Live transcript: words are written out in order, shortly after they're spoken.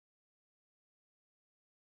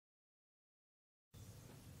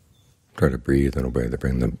Try to breathe in a way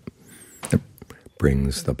that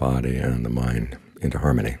brings the body and the mind into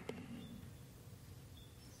harmony.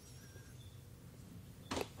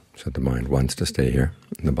 So the mind wants to stay here,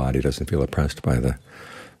 and the body doesn't feel oppressed by the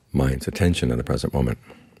mind's attention in the present moment.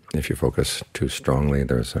 If you focus too strongly,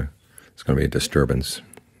 there's going to be a disturbance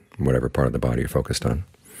in whatever part of the body you're focused on.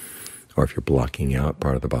 Or if you're blocking out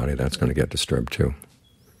part of the body, that's going to get disturbed too.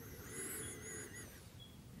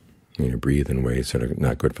 You breathe in ways that are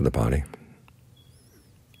not good for the body.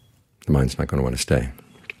 The mind's not going to want to stay.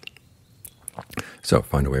 So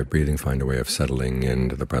find a way of breathing, find a way of settling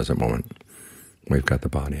into the present moment. We've got the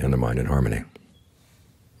body and the mind in harmony.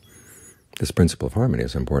 This principle of harmony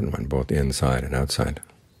is an important one, both inside and outside.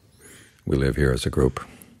 We live here as a group.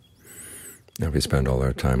 Now, if we spend all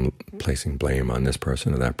our time placing blame on this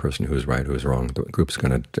person or that person, who's right, who's wrong, the group's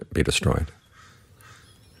going to be destroyed.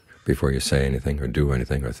 Before you say anything or do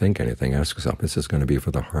anything or think anything, ask yourself, is this going to be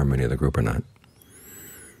for the harmony of the group or not?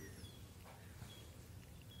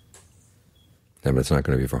 And if it's not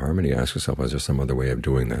going to be for harmony, ask yourself, is there some other way of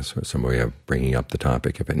doing this, or some way of bringing up the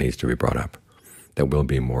topic if it needs to be brought up, that will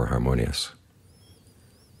be more harmonious?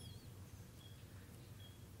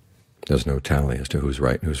 There's no tally as to who's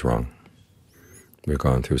right and who's wrong. We've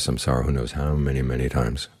gone through samsara who knows how many, many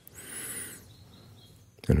times.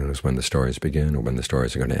 And who knows when the stories begin or when the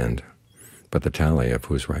stories are going to end. But the tally of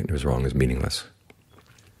who's right and who's wrong is meaningless.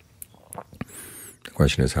 The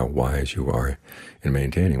question is how wise you are in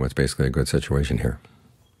maintaining what's basically a good situation here.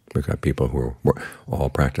 We've got people who are all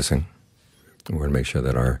practicing. We want to make sure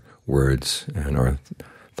that our words and our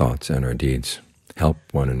thoughts and our deeds help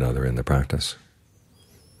one another in the practice.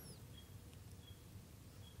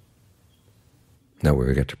 Now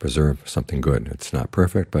we get to preserve something good. It's not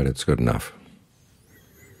perfect, but it's good enough.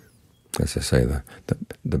 As I say,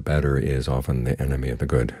 the better is often the enemy of the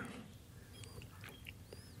good.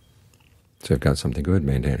 So you've got something good,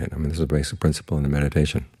 maintain it. I mean, this is a basic principle in the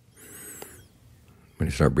meditation. When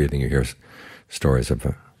you start breathing, you hear stories of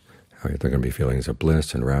how there are going to be feelings of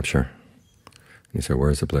bliss and rapture. And you say,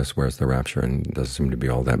 where's the bliss, where's the rapture? And it doesn't seem to be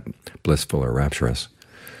all that blissful or rapturous.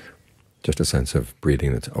 Just a sense of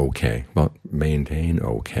breathing that's okay. Well, maintain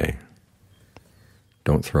okay.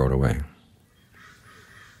 Don't throw it away.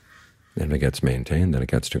 And if it gets maintained, then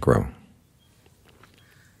it gets to grow.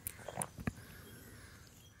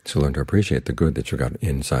 So learn to appreciate the good that you've got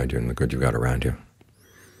inside you and the good you've got around you.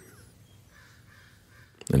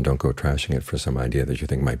 And don't go trashing it for some idea that you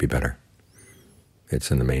think might be better.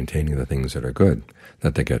 It's in the maintaining the things that are good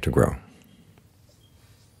that they get to grow.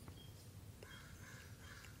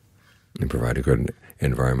 And provide a good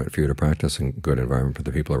environment for you to practice and a good environment for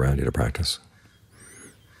the people around you to practice.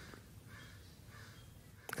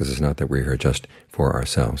 Because it's not that we're here just for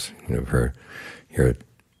ourselves. Here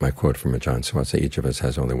my quote from Ajahn Suwatsa, each of us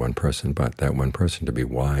has only one person, but that one person to be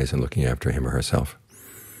wise in looking after him or herself.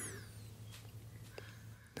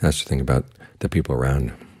 That's the thing about the people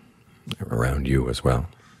around you as well.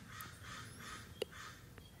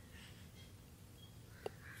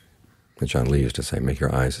 John Lee used to say, make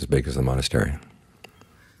your eyes as big as the monastery.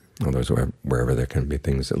 Wherever there can be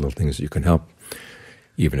little things that you can help,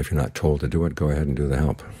 even if you're not told to do it, go ahead and do the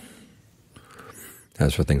help.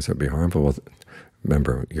 As for things that would be harmful, well,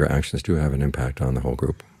 remember, your actions do have an impact on the whole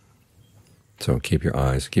group. So keep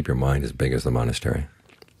your mind as big as the monastery,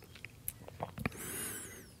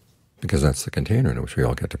 because that's the container in which we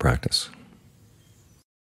all get to practice.